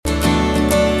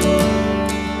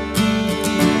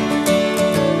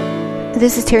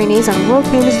This is Terry Nazon,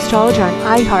 world-famous astrologer on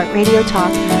iHeartRadio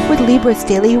Talk with Libra's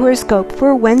Daily Horoscope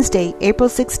for Wednesday, April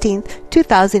 16th,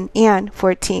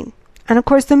 2014. And of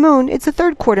course the moon, it's a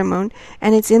third quarter moon,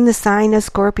 and it's in the sign of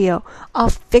Scorpio,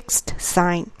 a fixed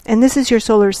sign. And this is your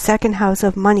solar second house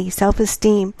of money,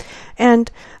 self-esteem, and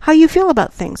how you feel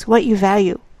about things, what you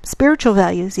value, spiritual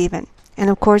values even. And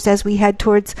of course, as we head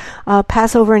towards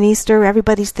Passover and Easter,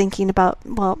 everybody's thinking about,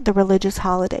 well, the religious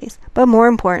holidays. But more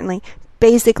importantly,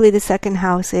 basically the second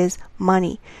house is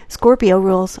money. Scorpio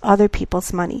rules other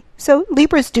people's money. So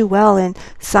Libras do well in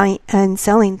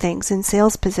selling things in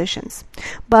sales positions.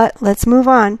 But let's move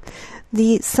on.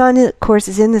 The sun, of course,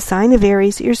 is in the sign of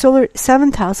Aries, your solar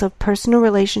seventh house of personal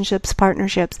relationships,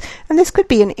 partnerships. And this could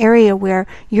be an area where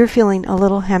you're feeling a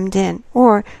little hemmed in,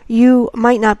 or you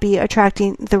might not be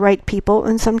attracting the right people,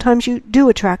 and sometimes you do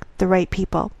attract the right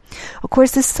people. Of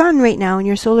course, the sun right now in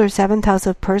your solar seventh house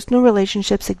of personal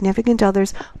relationships, significant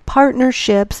others,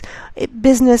 partnerships,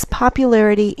 business,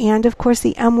 popularity, and of course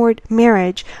the M word,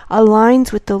 marriage,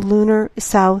 aligns with the lunar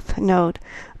south node.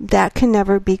 That can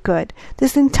never be good.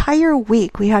 This entire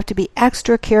week we have to be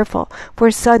extra careful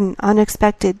for sudden,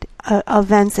 unexpected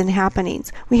events and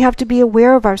happenings. We have to be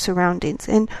aware of our surroundings,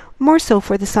 and more so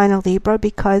for the sign of Libra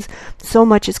because so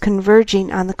much is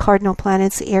converging on the cardinal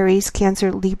planets Aries,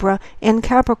 Cancer, Libra, and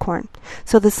Capricorn.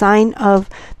 So the sign of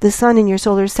the sun in your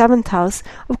solar seventh house,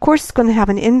 of course, is going to have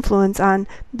an influence on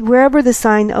wherever the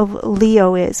sign of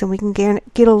Leo is, and we can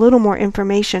get a little more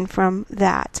information from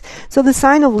that. So the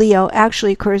sign of Leo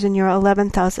actually occurs in your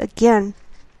 11th house again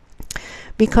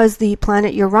because the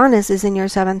planet Uranus is in your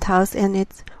 7th house and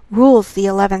it rules the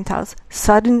 11th house.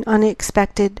 Sudden,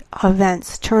 unexpected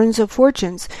events, turns of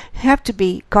fortunes have to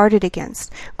be guarded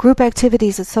against. Group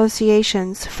activities,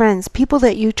 associations, friends, people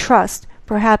that you trust,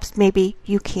 perhaps maybe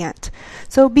you can't.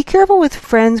 So be careful with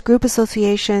friends, group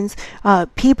associations,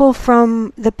 people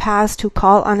from the past who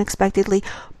call unexpectedly,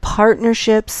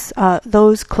 partnerships,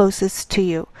 those closest to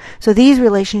you. So these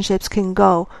relationships can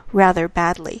go rather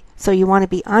badly. So you want to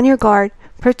be on your guard,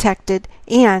 protected,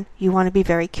 and you want to be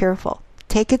very careful.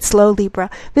 Take it slow,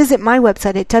 Libra. Visit my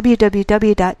website at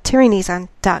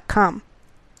www.terrynazon.com.